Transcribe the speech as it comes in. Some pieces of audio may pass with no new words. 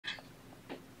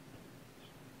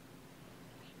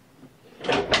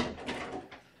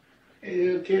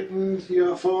kittens, you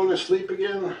all falling asleep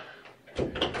again?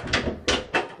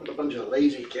 What a bunch of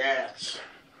lazy cats.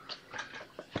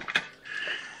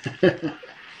 We're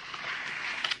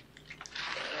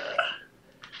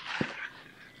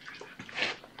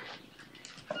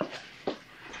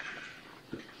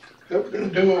going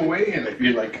to do away, and if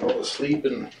you like fall asleep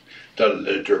in the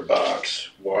litter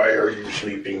box, why are you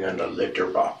sleeping in the litter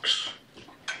box?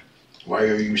 Why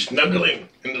are you snuggling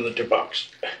in the litter box?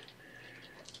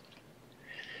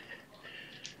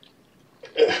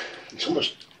 It's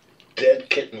almost dead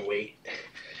kitten weight,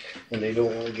 and they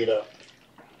don't want to get up.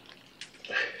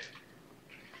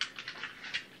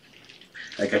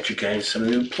 I got you guys some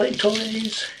new play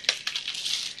toys.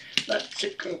 Lots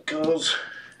of crinkles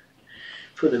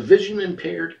for the vision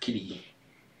impaired kitty.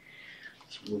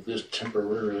 Let's move this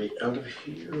temporarily out of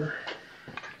here.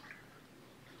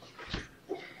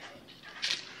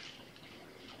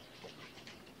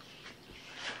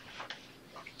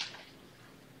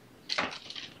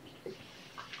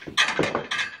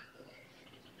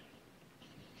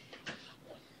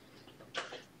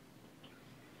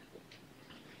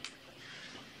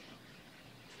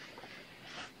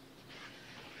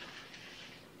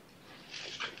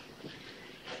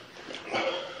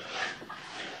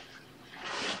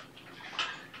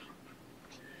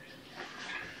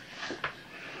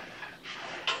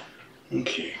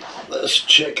 Okay, let's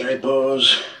check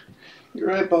eyeballs.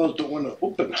 Your eyeballs don't want to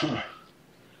open, huh?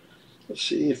 Let's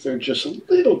see if they're just a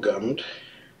little gummed.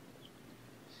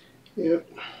 Yep.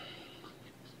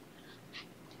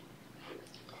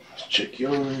 Let's check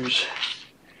yours.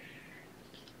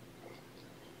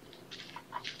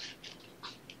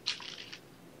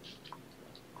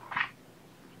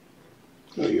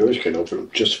 Oh, yours can open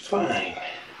just fine.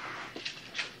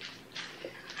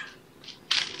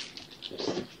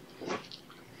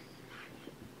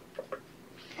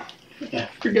 I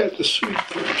forgot to sweep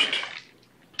first.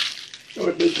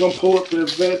 Everybody's gonna pull up their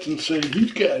vets and say,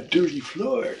 "He's got a dirty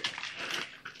floor."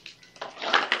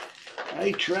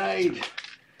 I tried.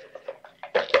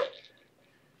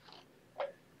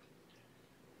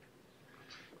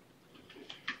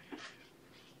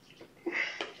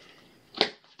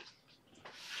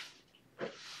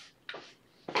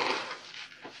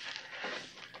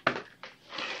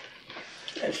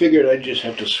 I figured I'd just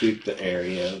have to sweep the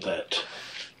area that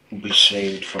will be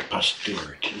saved for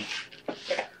posterity.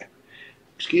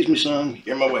 Excuse me, son,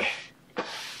 you're in my way.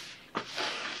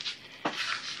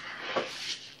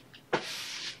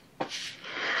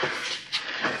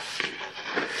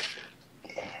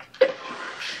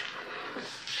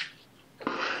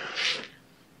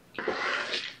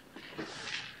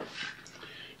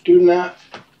 Do not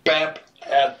bap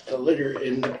at the litter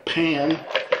in the pan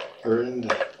or in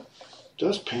the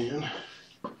dustpan.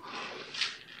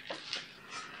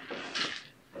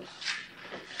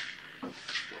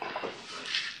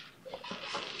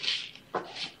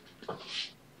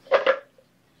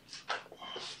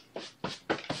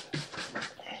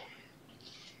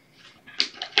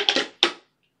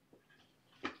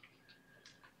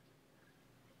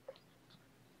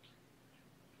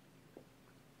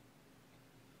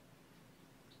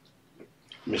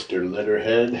 Mr.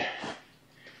 Letterhead.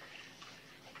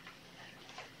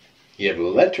 You have a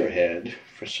letterhead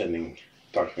for sending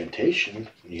documentation,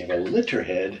 and you have a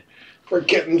litterhead for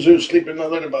kittens who sleep in the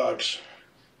litter box.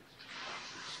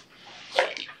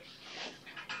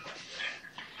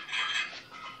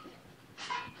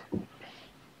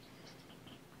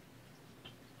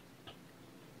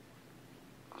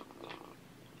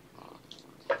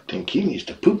 I think he needs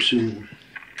to poop soon.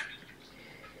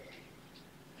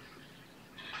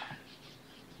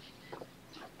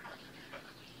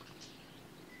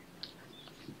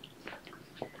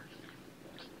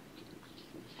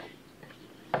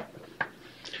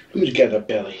 Who's got a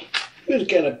belly? Who's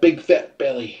got a big fat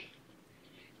belly?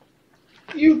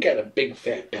 You got a big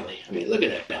fat belly. I mean, look at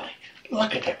that belly.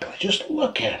 Look at that belly. Just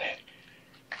look at it.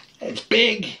 It's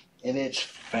big and it's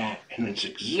fat, and it's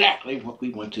exactly what we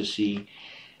want to see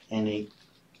in a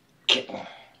kitten.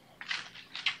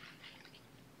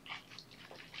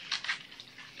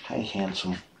 Hi,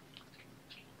 handsome.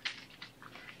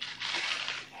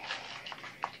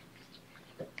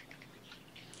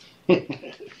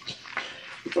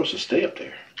 You're supposed to stay up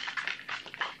there.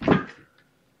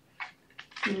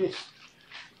 Yeah.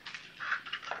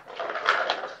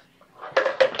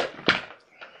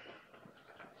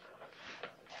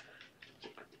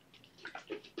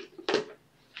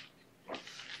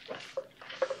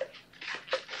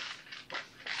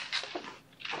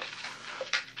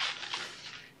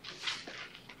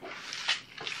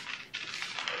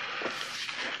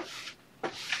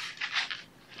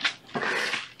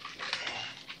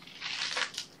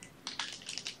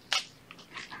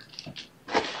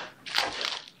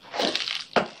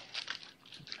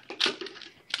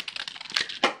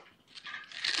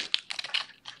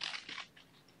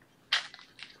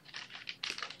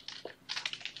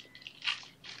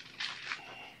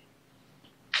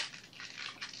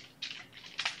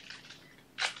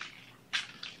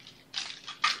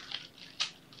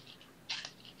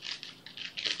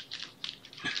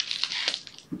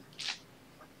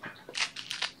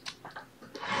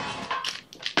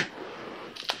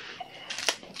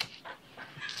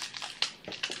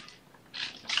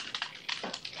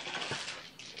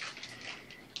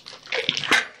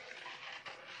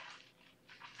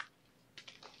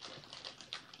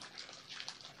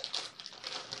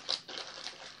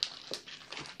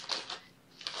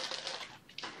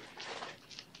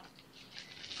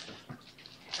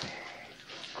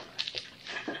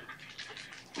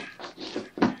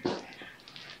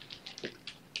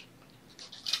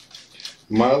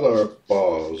 Mylar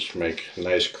balls make a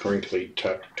nice crinkly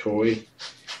toy,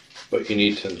 but you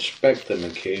need to inspect them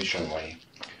occasionally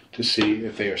to see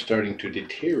if they are starting to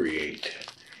deteriorate.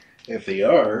 If they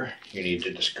are, you need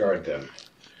to discard them.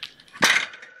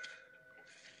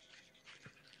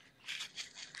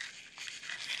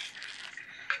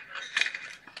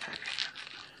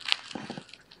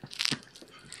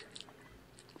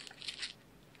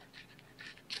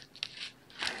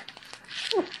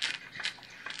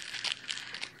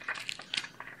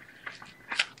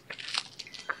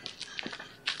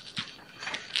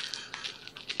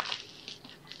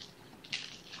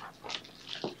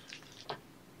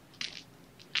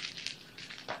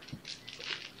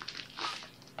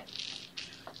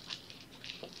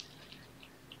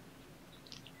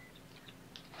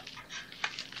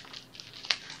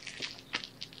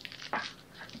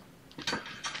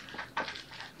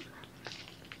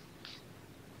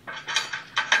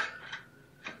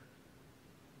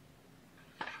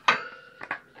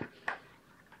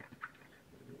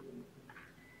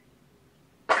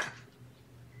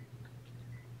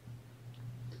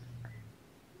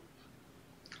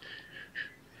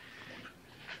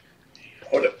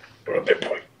 Hold a bit,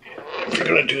 boy. If you're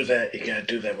gonna do that, you gotta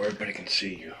do that where everybody can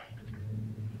see you.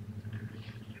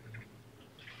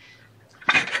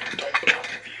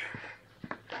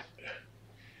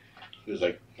 He was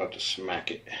like about to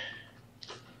smack it.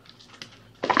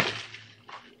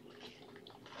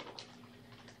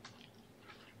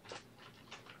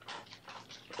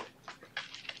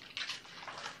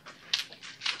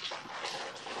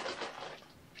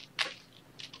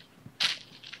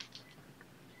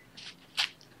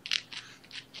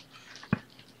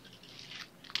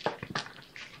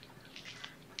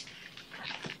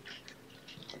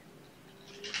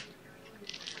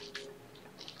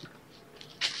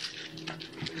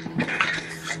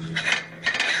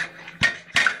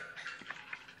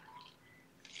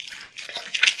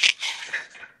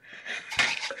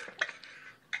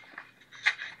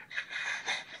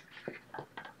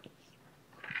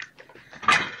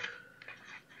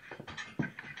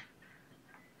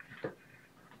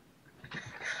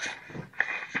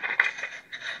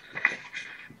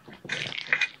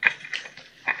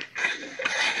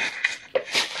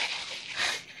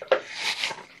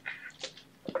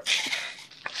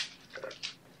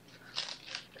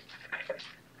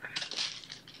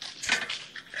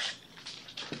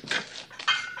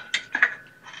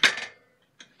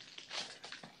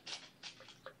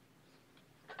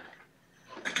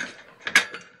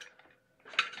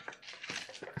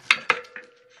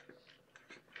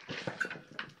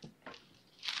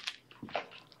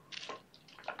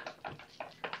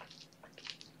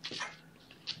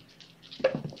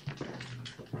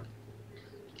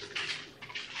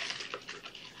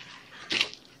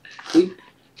 Oop,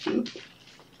 oop.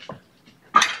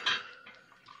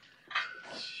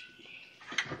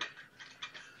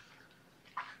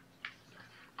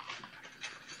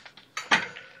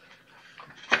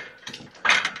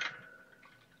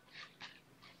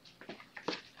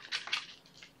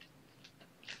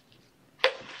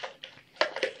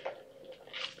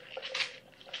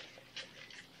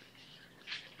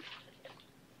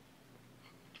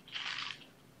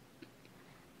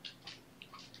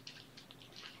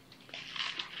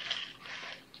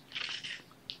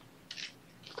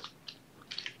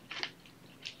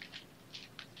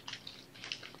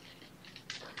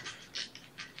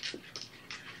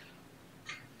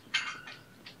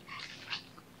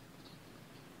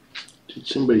 Did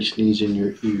somebody sneeze in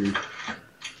your ear?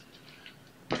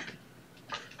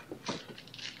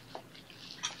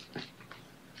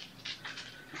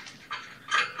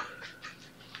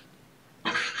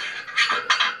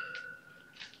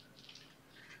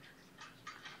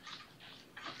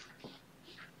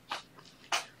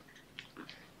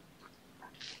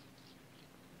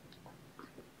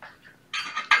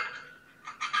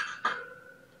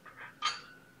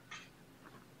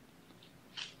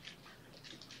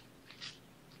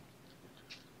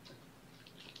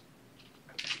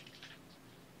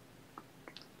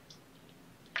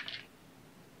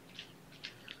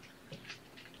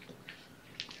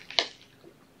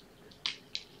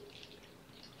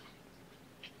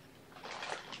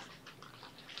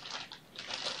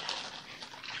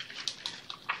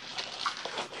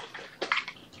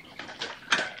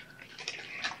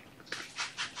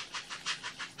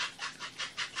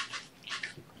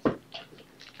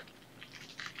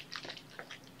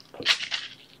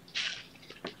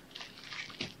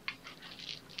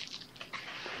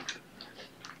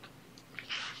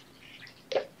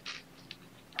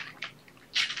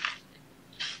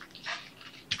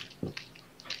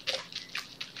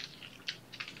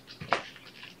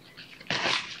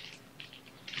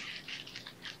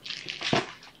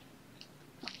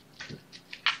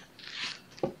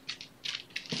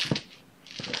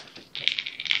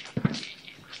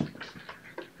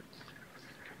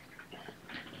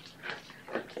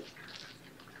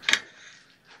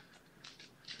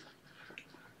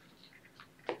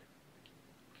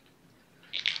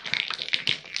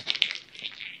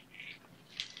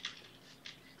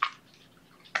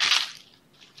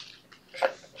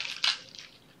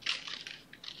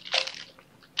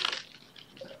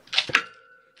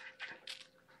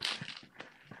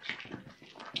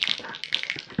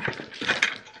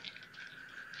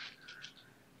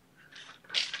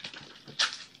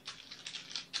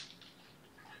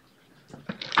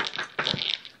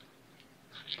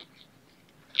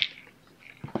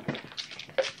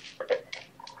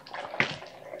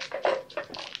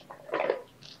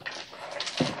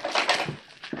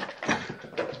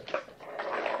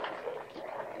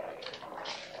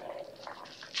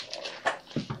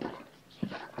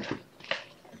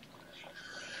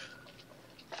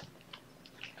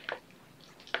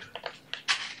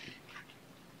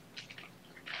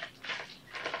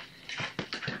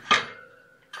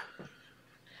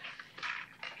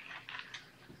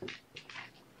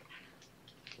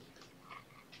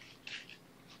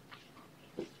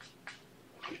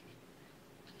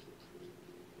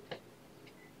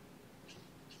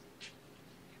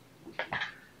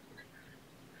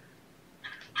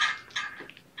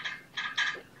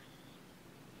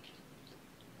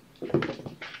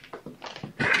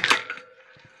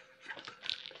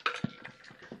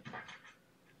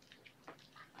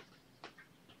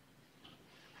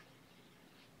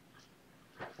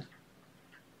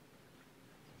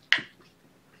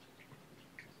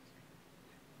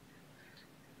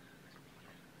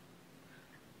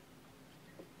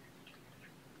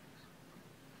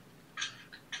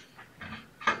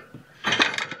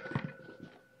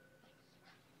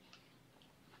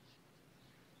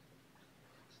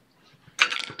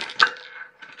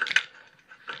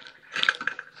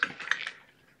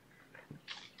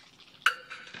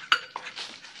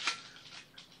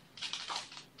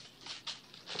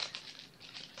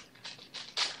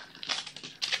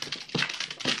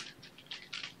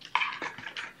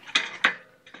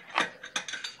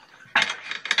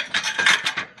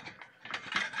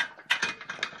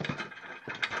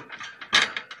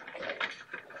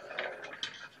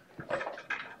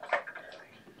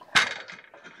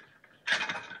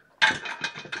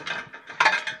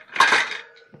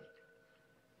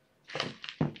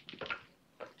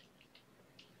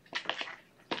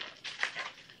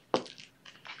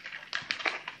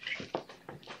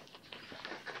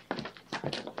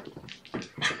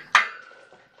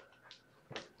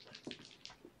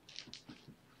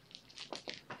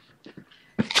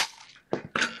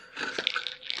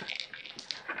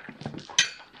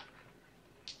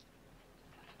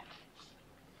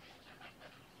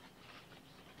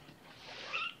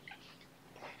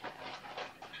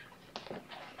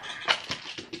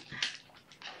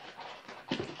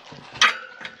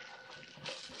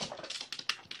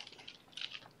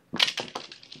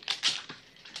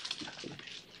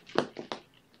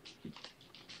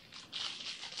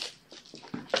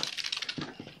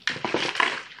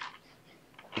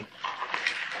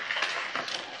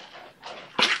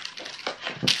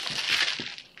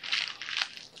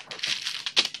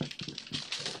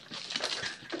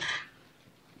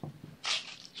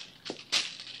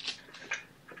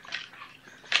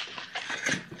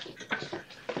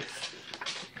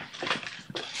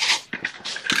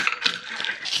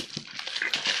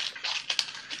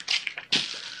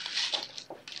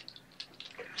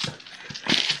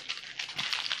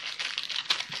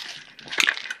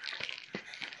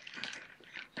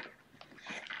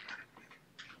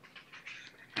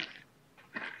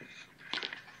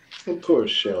 Of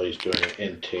course, Shelly's doing an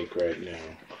intake right now.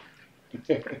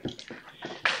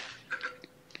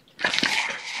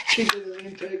 She did an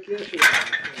intake yesterday.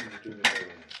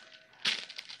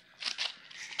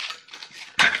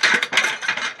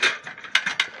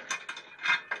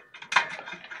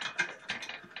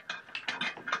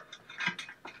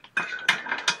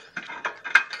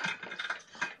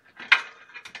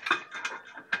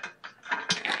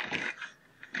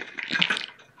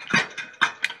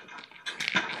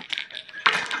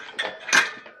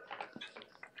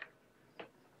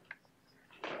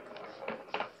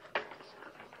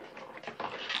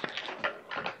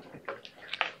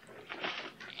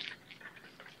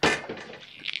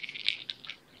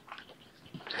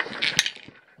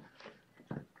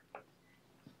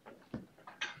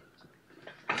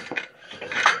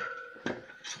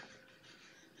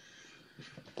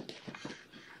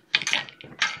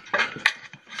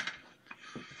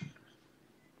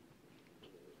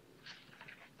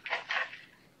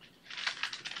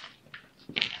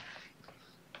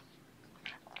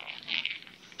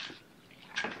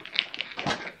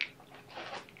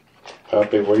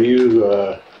 Poppy, were you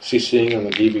CCing on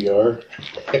the DVR?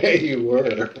 You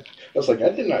were. I was like, I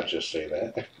did not just say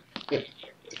that.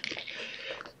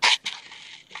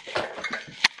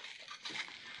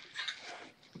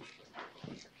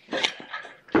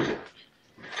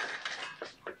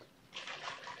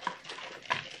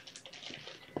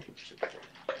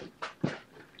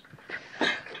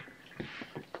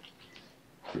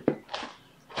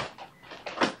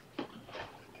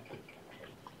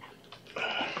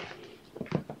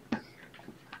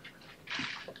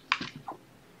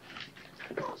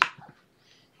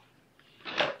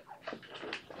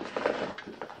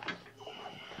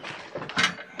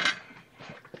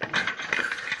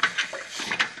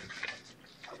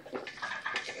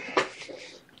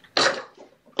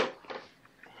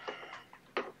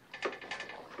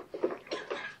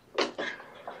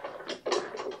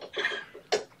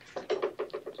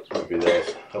 Maybe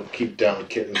that'll help keep down the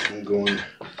kittens from going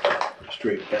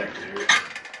straight back there.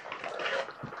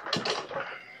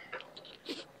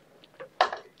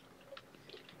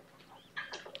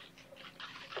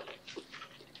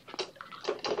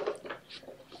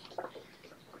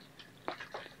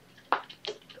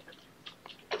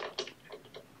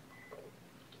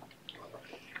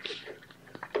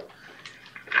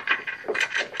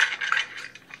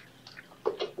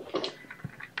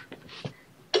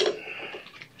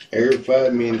 Air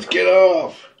 5 means get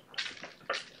off.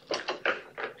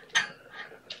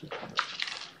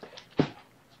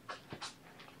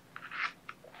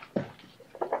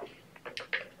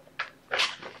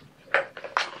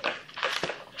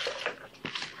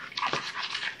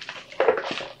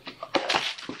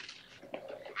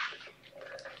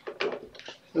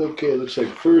 Okay, looks like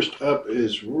first up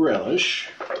is Relish.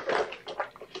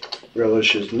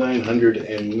 Relish is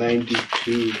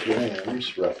 992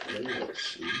 grams, roughly.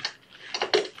 Let's see.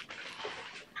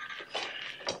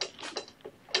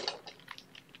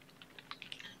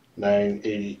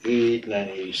 $9.88,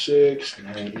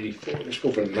 $9.86, $9.84. Let's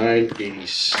go for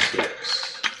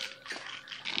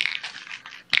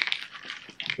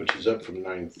 $9.86, which is up from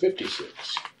 $9.56.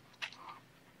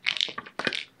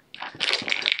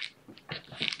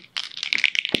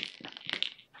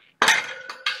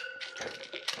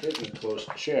 Hitting close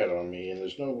the chat on me, and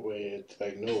there's no way that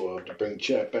I know of to bring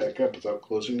chat back up without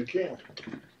closing the cam.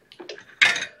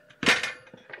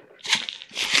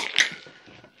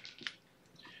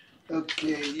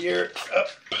 Okay, you're up,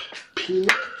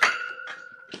 Peanut.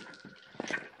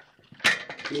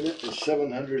 Peanut is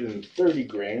 730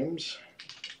 grams,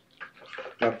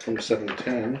 up from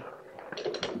 710.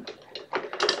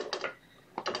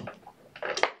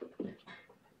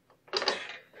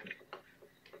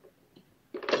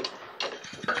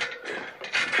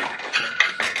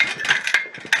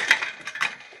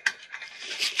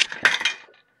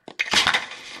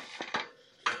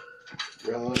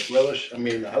 Relish, the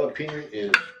jalapeno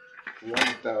is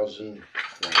 1,000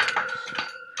 grams.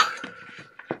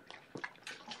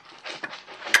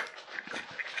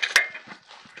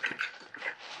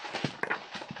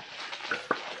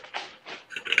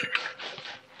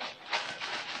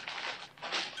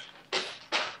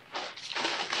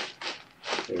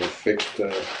 They were fixed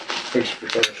with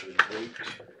Relish's weight.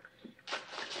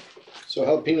 So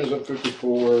jalapenos up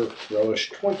 54, Relish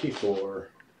 24,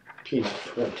 Peanut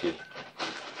 20.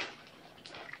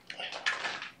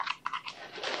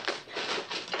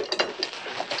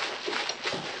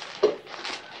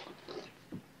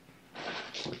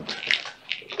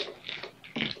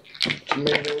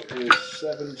 Tomato is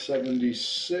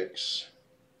 $7.76.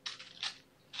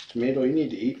 Tomato, you need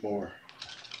to eat more.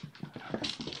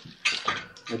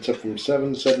 It's up from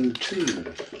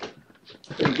 772.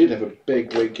 He did have a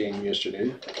big weight gain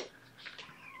yesterday.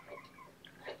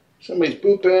 Somebody's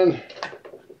pooping.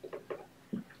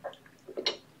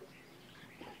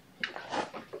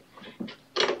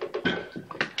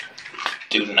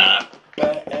 Do not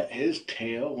bat at his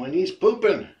tail when he's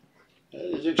pooping.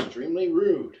 That is extremely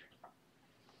rude.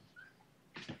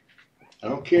 I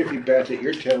don't care if he bats at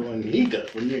your tail when he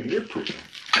does, when you're pooping.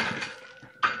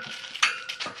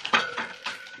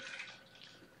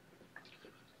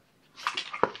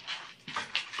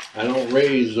 I don't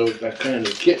raise that kind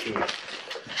of kitten.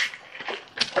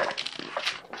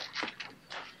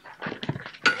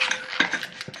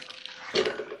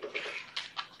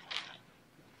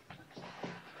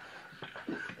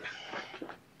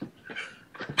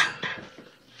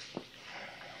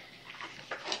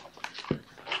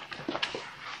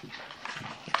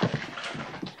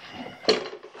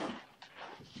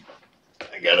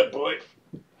 I got it, boy.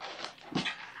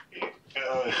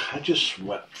 I just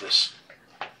swept this.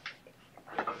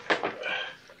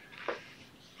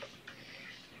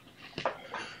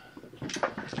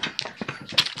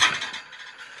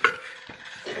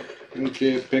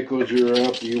 Okay, Pickles, you're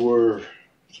up. You were,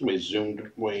 somebody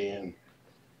zoomed way in,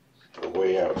 or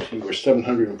way out. You were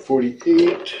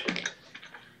 748.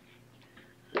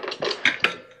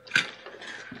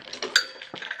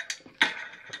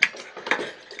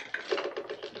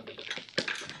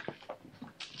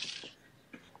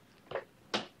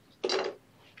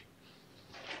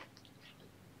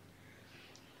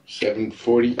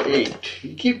 $748.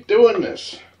 You keep doing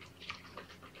this.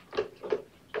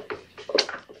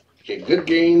 Okay, good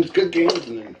gains, and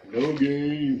then no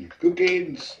gain. Good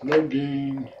gains, no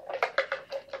gain.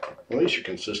 Well, at least you're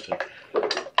consistent.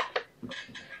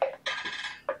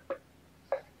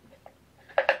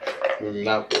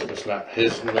 It's not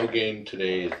his no gain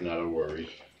today is not a worry.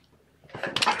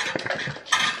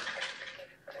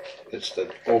 It's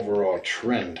the overall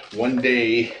trend. One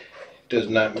day does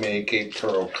not make a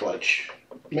pearl clutch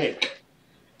make.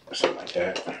 Something like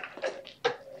that.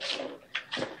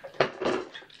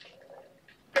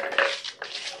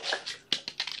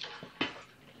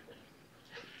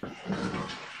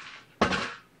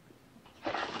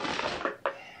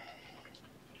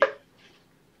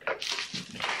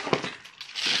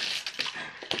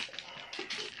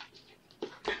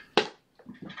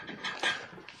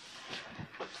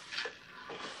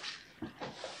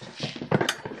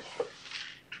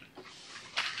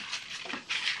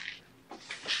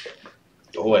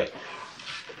 Go away.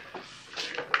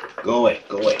 Go away,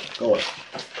 go away, go away,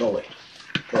 go away,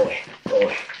 go away, go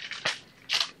away.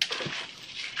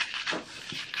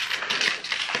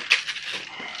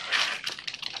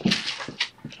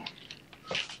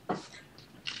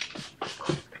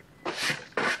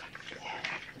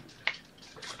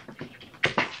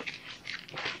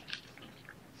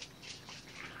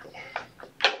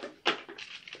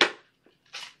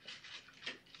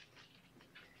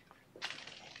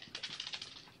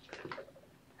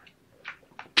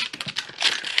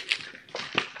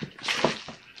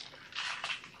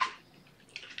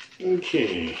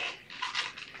 Okay,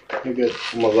 I'm gonna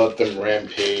let them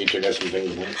rampage. I got some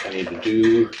things I need to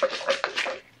do.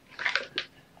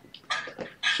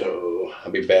 So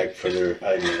I'll be back for their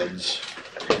eyelids.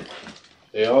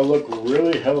 They all look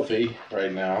really healthy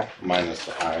right now, minus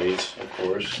the eyes, of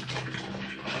course.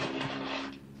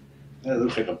 That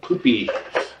looks like a poopy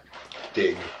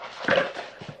dig.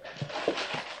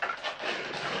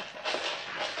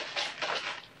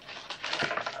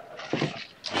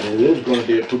 It is going to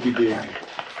be a poopy dig.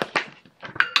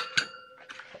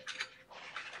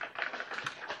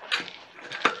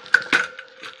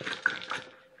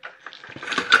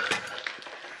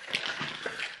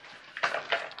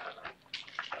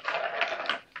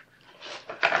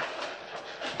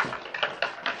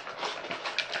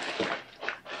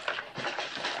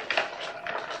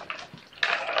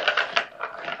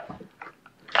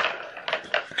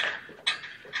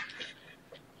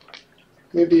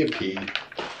 Maybe a pea.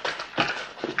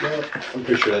 No, I'm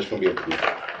pretty sure that's going to be a pea.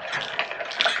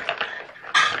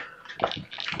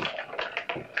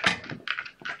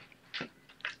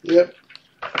 Yep.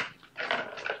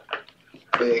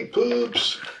 Big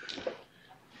poops.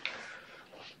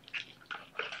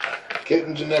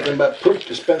 Kittens are nothing but poop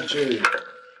dispensers.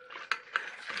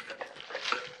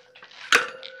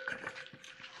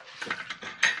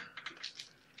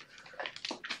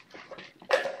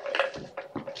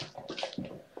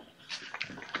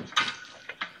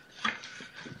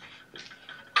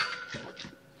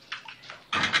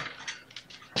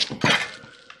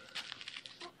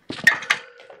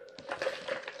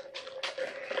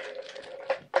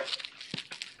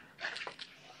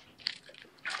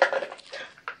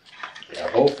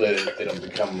 hopefully they don't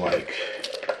become like,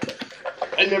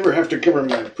 I never have to cover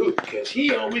my poop because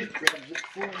he always grabs it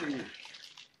for me.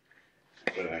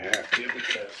 But I have to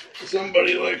because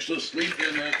somebody likes to sleep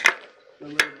in that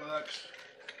litter box.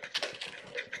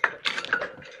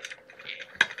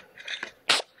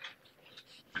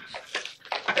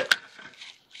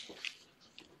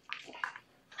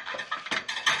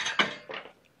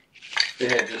 They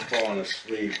had just fallen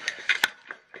asleep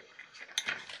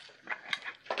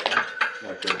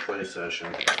after a play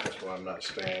session. That's why I'm not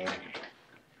staying.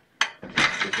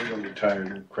 If we're going to be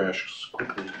tired, we'll crash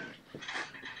quickly.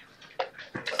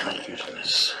 I'm using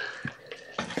this.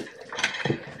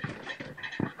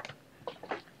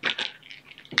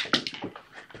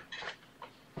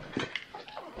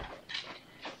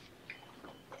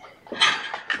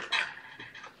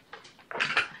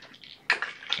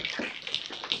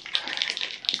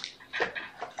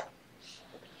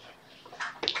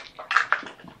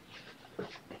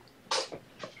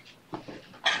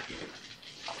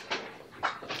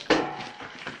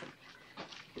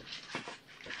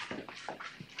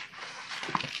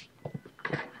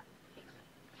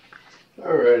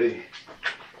 Alrighty.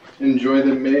 Enjoy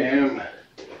the mayhem.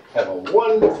 Have a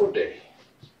wonderful day.